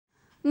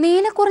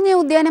നീലക്കുറിഞ്ഞ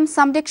ഉദ്യാനം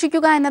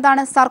സംരക്ഷിക്കുക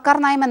എന്നതാണ് സർക്കാർ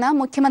നയമെന്ന്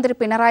മുഖ്യമന്ത്രി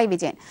പിണറായി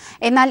വിജയൻ.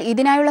 എന്നാൽ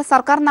ഇതിനായുള്ള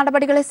സർക്കാർ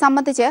നടപടികളെ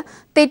സംബന്ധിച്ച്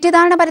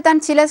തെറ്റിദ്ധാരണ പരത്താൻ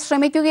ചിലർ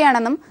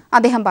ശ്രമിക്കുകയാണെന്നും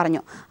അദ്ദേഹം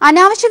പറഞ്ഞു.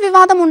 അനാവശ്യ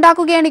വിവാദം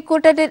ഉണ്ടാക്കുകയാണ്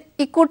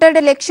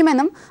ഇക്കൂട്ടരുടെ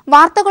ലക്ഷ്യമെന്നും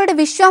വാർത്തകളുടെ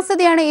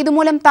വിശ്വാസ്യതയാണ്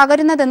ഇതുമൂലം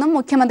തകരുന്നതെന്നും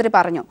മുഖ്യമന്ത്രി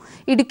പറഞ്ഞു.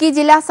 ഇടുക്കി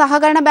ജില്ലാ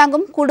സഹകരണ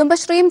ബാങ്കും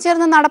കുടുംബശ്രീയും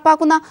ചേർന്ന്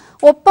നടപ്പാക്കുന്ന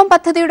ഒപ്പം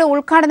പദ്ധതിയുടെ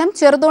ഉദ്ഘാടനം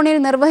ചെറുതോണിയിൽ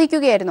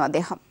നിർവഹിക്കുകയായിരുന്നു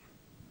അദ്ദേഹം.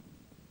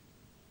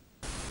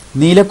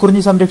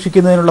 നീലക്കുറിഞ്ഞി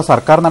സംരക്ഷിക്കുന്നതിനുള്ള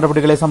സർക്കാർ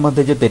നടപടികളെ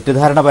സംബന്ധിച്ച്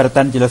തെറ്റിദ്ധാരണ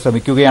പരത്താൻ ചിലർ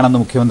ശ്രമിക്കുകയാണെന്ന്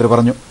മുഖ്യമന്ത്രി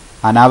പറഞ്ഞു.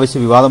 അനാവശ്യ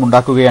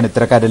വിവാദമുണ്ടാക്കുകയാണ്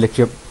ഇത്തരക്കാരുടെ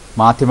ലക്ഷ്യം.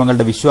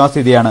 മാധ്യമങ്ങളുടെ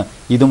വിശ്വാസ്യതയാണ്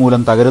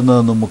ഇതുമൂലം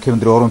തകരുന്നതെന്നും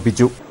മുഖ്യമന്ത്രി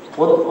ഓർമ്മിപ്പിച്ചു.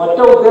 ഒറ്റ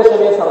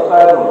ഉദ്ദേശമേ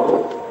സർക്കാരിനുള്ളൂ.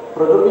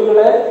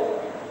 പ്രകൃതിയുടെ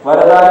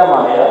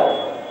വരദാനമായ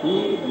ഈ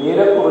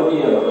നീലക്കുറിഞ്ഞി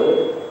എന്നത്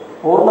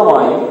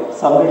പൂർണ്ണമായും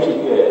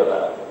സംരക്ഷിക്കുക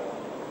എന്നതാണ്.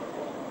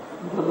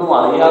 ഇതൊന്നും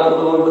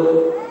അറിയാത്തതുകൊണ്ട്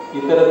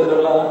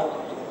ഇത്തരത്തിലുള്ള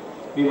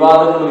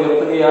വിവാദങ്ങൾ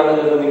ഉയർത്തുകയാണ്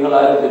എന്ന് നിങ്ങൾ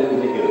ആരും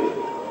തെറ്റിദ്ധരിക്കരുത്.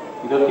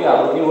 ഇതൊക്കെ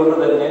അറിഞ്ഞുകൊണ്ട്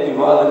തന്നെ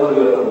വിവാദങ്ങൾ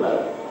ഉയർത്തുന്നത്.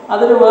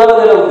 അതിന് വേറെ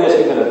ചില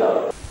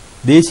ഉദ്ദേശങ്ങളുണ്ടാവും.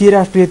 ദേശീയ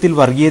രാഷ്ട്രീയത്തിൽ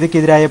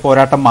വർഗീയതയ്ക്കെതിരായ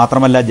പോരാട്ടം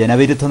മാത്രമല്ല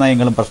ജനവിരുദ്ധ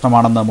നയങ്ങളും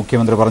പ്രശ്നമാണെന്ന്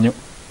മുഖ്യമന്ത്രി പറഞ്ഞു.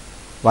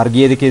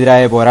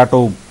 വർഗീയതയ്ക്കെതിരായ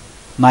പോരാട്ടവും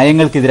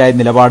നയങ്ങൾക്കെതിരായ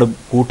നിലപാടും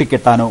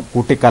കൂട്ടിക്കെട്ടാനോ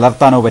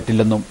കൂട്ടിക്കലർത്താനോ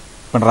പറ്റില്ലെന്നും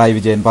പിണറായി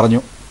വിജയൻ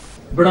പറഞ്ഞു.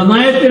 ഇവിടെ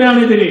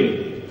നയത്തിനാണെതിരെ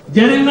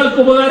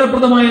ജനങ്ങൾക്ക്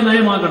ഉപകാരപ്രദമായ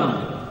നയമാകണം.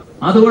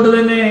 അതുകൊണ്ട്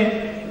തന്നെ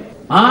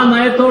ആ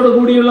നയത്തോടു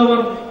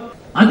കൂടിയുള്ളവർ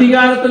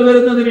അധികാരത്തിൽ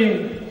വരുന്നതിനെ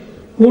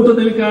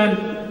കൂട്ടുനിൽക്കാൻ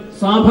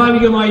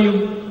സ്വാഭാവികമായും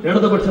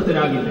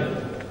ഇടതുപക്ഷത്തിനാകില്ല.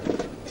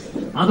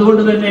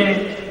 അതുകൊണ്ട് തന്നെ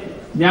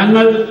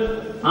ഞങ്ങൾ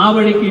ആ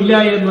വഴിക്കില്ല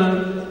എന്ന്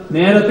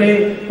നേരത്തെ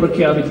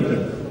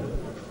പ്രഖ്യാപിച്ചിട്ടുണ്ട്.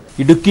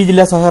 ഇടുക്കി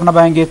ജില്ലാ സഹകരണ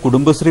ബാങ്ക്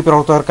കുടുംബശ്രീ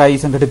പ്രവർത്തകർക്കായി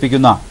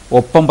സംഘടിപ്പിക്കുന്ന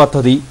ഒപ്പം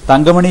പദ്ധതി,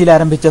 തങ്കമണിയിൽ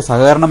ആരംഭിച്ച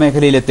സഹകരണ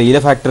മേഖലയിലെ തേയില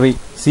factory,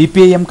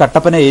 CPIM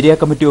Kattappana area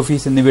committee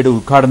office എന്നിവയുടെ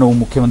ഉദ്ഘാടനവും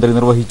മുഖ്യമന്ത്രി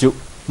നിർവഹിച്ചു.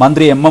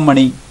 മന്ത്രി M.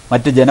 മണി,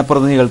 മറ്റ്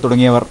ജനപ്രതിനിധികൾ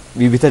തുടങ്ങിയവർ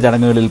വിവിധ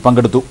ചടങ്ങുകളിൽ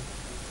പങ്കെടുത്തു.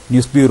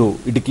 News bureau,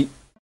 Idukki.